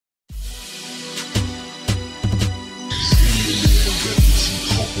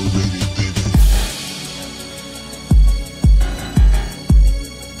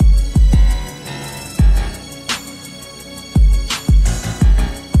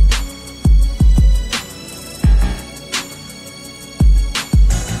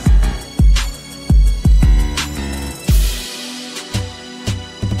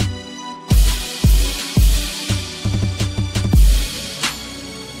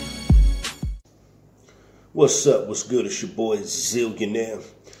What's up? What's good? It's your boy Zillionaire.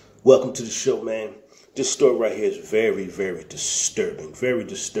 Welcome to the show, man. This story right here is very, very disturbing. Very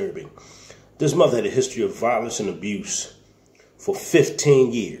disturbing. This mother had a history of violence and abuse for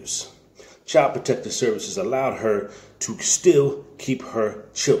 15 years. Child Protective Services allowed her to still keep her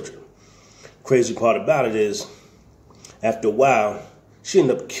children. Crazy part about it is, after a while, she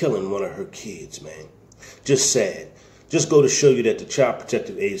ended up killing one of her kids, man. Just sad. Just go to show you that the Child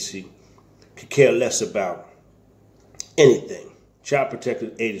Protective Agency could care less about anything. Child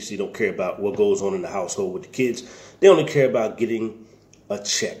Protective Agency don't care about what goes on in the household with the kids. They only care about getting a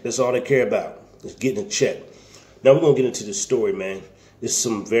check. That's all they care about, is getting a check. Now we're going to get into this story, man. There's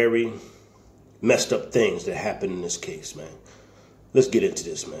some very messed up things that happened in this case, man. Let's get into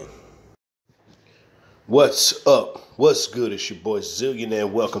this, man. What's up? What's good? It's your boy Zillionaire.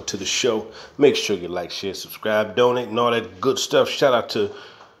 Welcome to the show. Make sure you like, share, subscribe, donate, and all that good stuff. Shout out to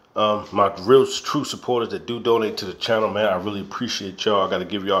my real true supporters that do donate to the channel, man. I really appreciate y'all. I got to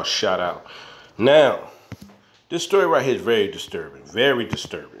give y'all a shout out. Now, this story right here is very disturbing. Very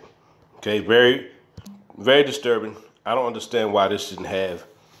disturbing. Okay, very, very disturbing. I don't understand why this didn't have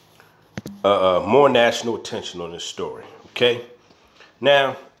more national attention on this story. Okay.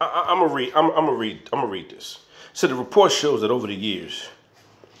 Now, I'm gonna read this. So the report shows that over the years,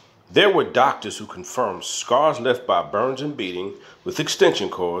 there were doctors who confirmed scars left by burns and beating with extension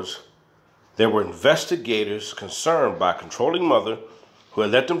cords. There were investigators concerned by controlling mother who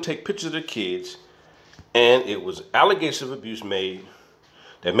had let them take pictures of their kids, and it was allegations of abuse made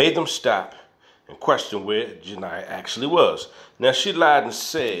that made them stop and question where Janiyah actually was. Now, she lied and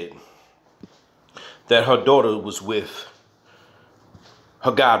said that her daughter was with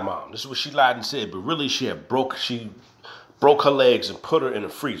her godmom. This is what she lied and said, but really she broke her legs and put her in a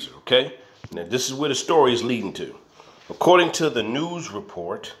freezer, okay? Now, this is where the story is leading to. According to the news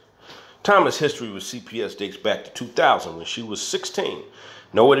report, Thomas' history with CPS dates back to 2000 when she was 16.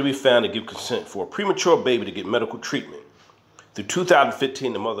 Nowhere to be found to give consent for a premature baby to get medical treatment. Through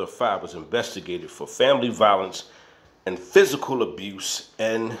 2015, the mother of 5 was investigated for family violence and physical abuse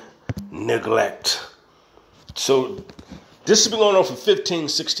and neglect. So this has been going on for 15,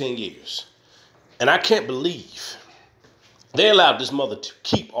 16 years. And I can't believe they allowed this mother to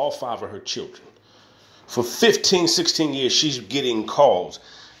keep all 5 of her children. For 15, 16 years, she's getting calls.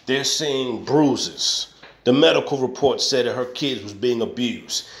 They're seeing bruises. The medical report said that her kids was being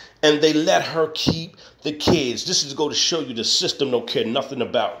abused. And they let her keep the kids. This is to go to show you the system don't care nothing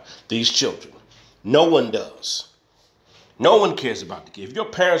about these children. No one does. No one cares about the kids. If your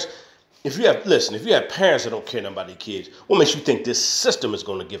parents, if you have parents that don't care nothing about their kids, what makes you think this system is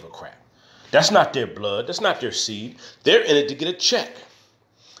going to give a crap? That's not their blood. That's not their seed. They're in it to get a check.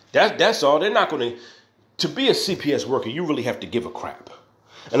 That's all. They're not going to be a CPS worker, you really have to give a crap.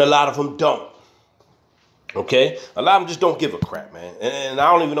 And a lot of them don't. Okay? A lot of them just don't give a crap, man. And I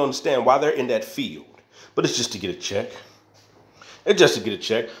don't even understand why they're in that field. But it's just to get a check. It's just to get a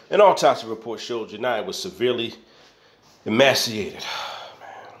check. And all types of reports showed Janiyah was severely emaciated.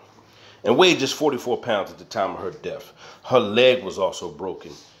 And weighed just 44 pounds at the time of her death. Her leg was also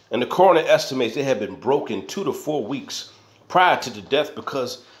broken. And the coroner estimates it had been broken 2 to 4 weeks prior to the death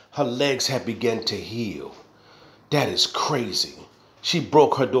because her legs had begun to heal. That is crazy. She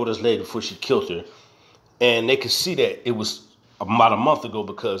broke her daughter's leg before she killed her. And they could see that it was about a month ago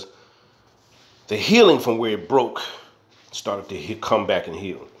because the healing from where it broke started to come back and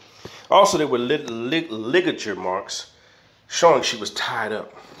heal. Also, there were ligature marks showing she was tied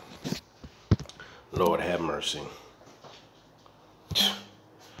up. Lord have mercy.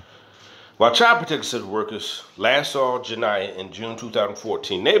 While Child Protective Service workers last saw Janiyah in June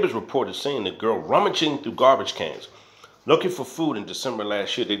 2014, neighbors reported seeing the girl rummaging through garbage cans, looking for food in December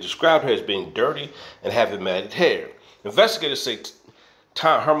last year. They described her as being dirty and having matted hair. Investigators say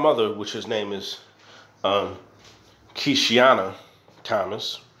her mother, which his name is Keishiana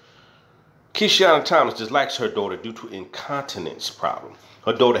Thomas, dislikes her daughter due to incontinence problem.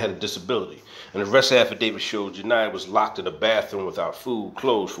 Her daughter had a disability. And the rest of the affidavit showed Janiyah was locked in a bathroom without food,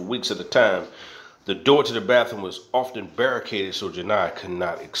 clothes for weeks at a time. The door to the bathroom was often barricaded so Janiyah could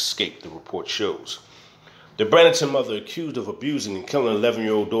not escape, the report shows. The Brandon mother, accused of abusing and killing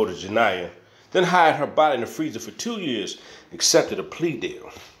 11-year-old daughter Janiyah, then hid her body in the freezer for 2 years, accepted a plea deal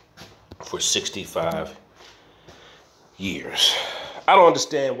for 65 years. I don't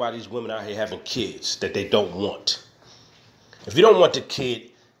understand why these women out here having kids that they don't want. If you don't want the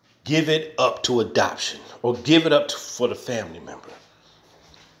kid, give it up to adoption or give it up for the family member.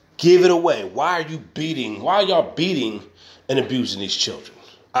 Give it away. Why are y'all beating and abusing these children?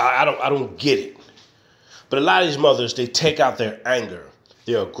 I don't get it. But a lot of these mothers, they take out their anger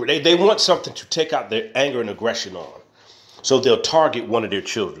They want something to take out their anger and aggression on. So they'll target one of their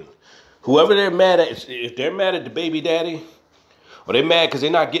children. Whoever they're mad at, if they're mad at the baby daddy, or they're mad because they're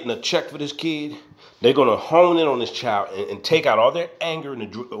not getting a check for this kid, they're going to hone in on this child and take out all their anger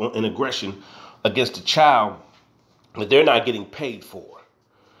and aggression against the child that they're not getting paid for.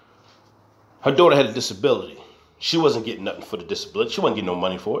 Her daughter had a disability. She wasn't getting nothing for the disability. She wasn't getting no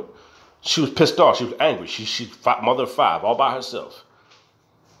money for it. She was pissed off. She was angry. She's mother of 5, all by herself.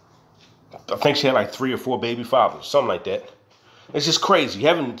 I think she had like 3 or 4 baby fathers, something like that. It's just crazy.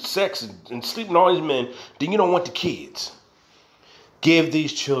 Having sex and sleeping with all these men, then you don't want the kids. Give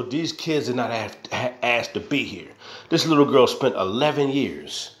these children, these kids are not asked to be here. This little girl spent 11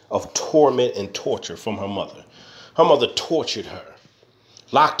 years of torment and torture from her mother. Her mother tortured her,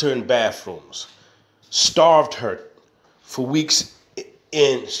 locked her in bathrooms, starved her for weeks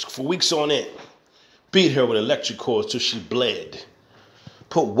on end, beat her with electric cords till she bled,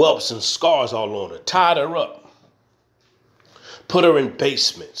 put whelps and scars all on her, tied her up, put her in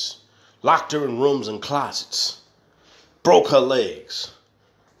basements, locked her in rooms and closets, broke her legs.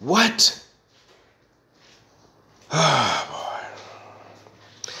 What? Ah, boy.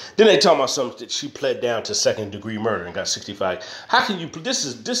 Then they talk about something that she pled down to 2nd-degree murder and got 65. How can you? This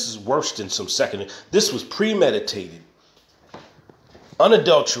is worse than some second. This was premeditated,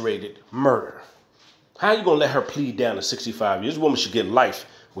 unadulterated murder. How are you gonna let her plead down to 65 years? This woman should get life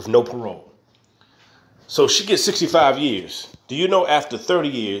with no parole. So she gets 65 years. Do you know after 30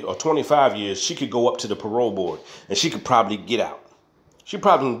 years or 25 years, she could go up to the parole board and she could probably get out. She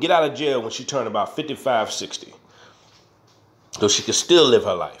probably can get out of jail when she turned about 55, 60. So she could still live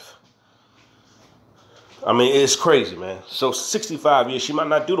her life. I mean, it's crazy, man. So 65 years, she might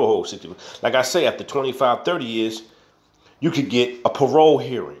not do the whole 60. Like I say, after 25, 30 years, you could get a parole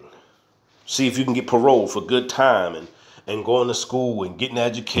hearing. See if you can get parole for good time and going to school and getting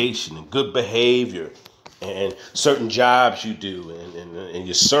education and good behavior and certain jobs you do and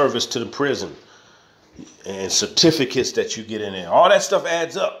your service to the prison and certificates that you get in there. All that stuff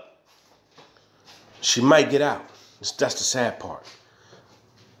adds up. She might get out. That's the sad part.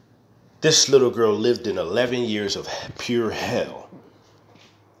 This little girl lived in 11 years of pure hell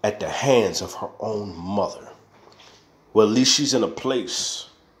at the hands of her own mother. Well, at least she's in a place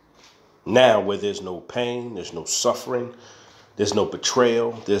now where there's no pain, there's no suffering, there's no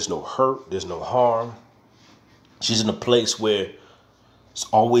betrayal, there's no hurt, there's no harm. She's in a place where it's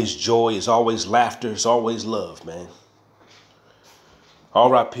always joy, it's always laughter, it's always love, man.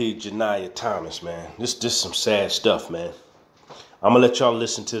 R.I.P. Janiyah Thomas, man. This some sad stuff, man. I'm going to let y'all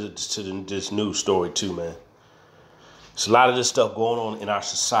listen to this news story too, man. It's a lot of this stuff going on in our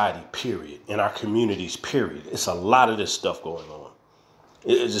society, period. In our communities, period. It's a lot of this stuff going on.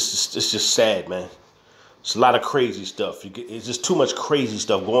 It's just sad, man. It's a lot of crazy stuff. It's just too much crazy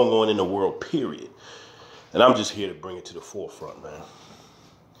stuff going on in the world, period. And I'm just here to bring it to the forefront, man.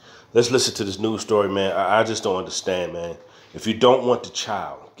 Let's listen to this news story, man. I just don't understand, man. If you don't want the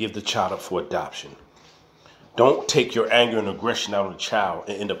child, give the child up for adoption. Don't take your anger and aggression out on the child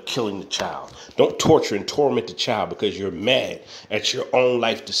and end up killing the child. Don't torture and torment the child because you're mad at your own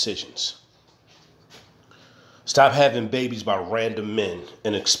life decisions. Stop having babies by random men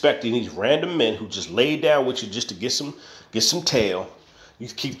and expecting these random men who just lay down with you just to get some tail. You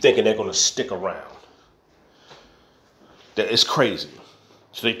keep thinking they're going to stick around. That is crazy.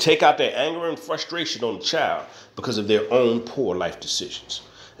 So they take out their anger and frustration on the child because of their own poor life decisions.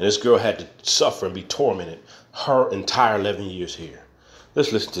 And this girl had to suffer and be tormented her entire 11 years here.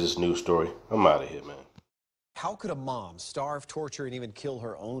 Let's listen to this news story. I'm out of here, man. How could a mom starve, torture, and even kill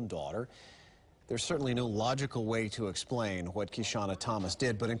her own daughter? There's certainly no logical way to explain what Kishana Thomas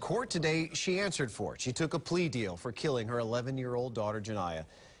did, but in court today, she answered for it. She took a plea deal for killing her 11-year-old daughter, Janiyah,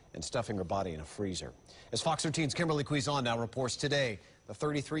 and stuffing her body in a freezer. As Fox 13's Kimberly Quizon now reports today, the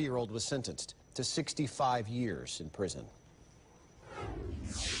 33-year-old was sentenced to 65 years in prison.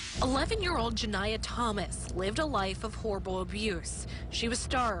 11-year-old Janiyah Thomas lived a life of horrible abuse. She was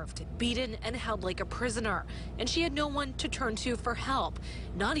starved, beaten, and held like a prisoner, and she had no one to turn to for help,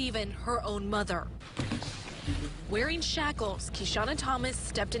 not even her own mother. Wearing shackles, Kishana Thomas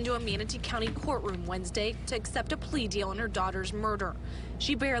stepped into a Manatee County courtroom Wednesday to accept a plea deal on her daughter's murder.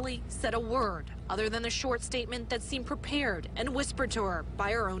 She barely said a word, other than a short statement that seemed prepared and whispered to her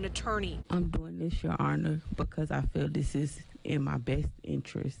by her own attorney. I'm doing this, Your Honor, because I feel this is in my best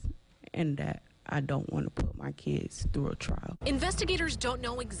interest and that I don't want to put my kids through a trial. Investigators don't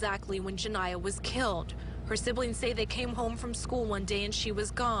know exactly when Janiyah was killed. Her siblings say they came home from school one day and she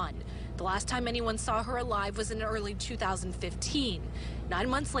was gone. The last time anyone saw her alive was in early 2015. 9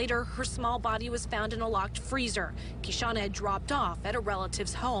 months later, her small body was found in a locked freezer. Kishana had dropped off at a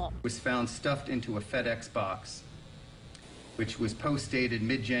relative's home. Was found stuffed into a FedEx box, which was post-dated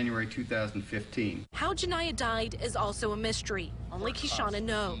mid-January 2015. How Janiyah died is also a mystery. Only Kishana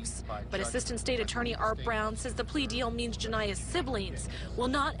knows. But Assistant State Attorney Art Brown says the plea deal means Janiyah's siblings will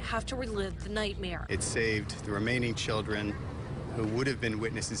not have to relive the nightmare. It saved the remaining children who would have been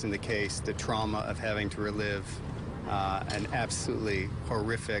witnesses in the case the trauma of having to relive an absolutely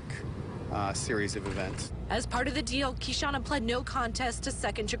horrific series of events. As part of the deal, Kishana pled no contest to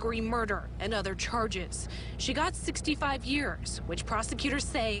second-degree murder and other charges. She got 65 years, which prosecutors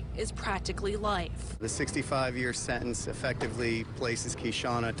say is practically life. The 65-year sentence effectively places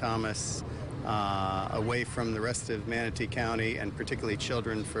Kishana Thomas away from the rest of Manatee County and particularly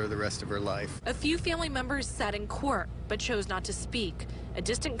children for the rest of her life. A few family members sat in court but chose not to speak. A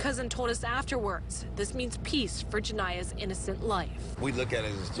distant cousin told us afterwards this means peace for Janiyah's innocent life. We look at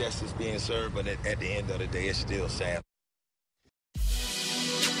it as justice being served, but at the end of the day, it's still sad.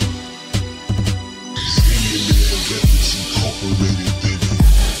 Zillionaire,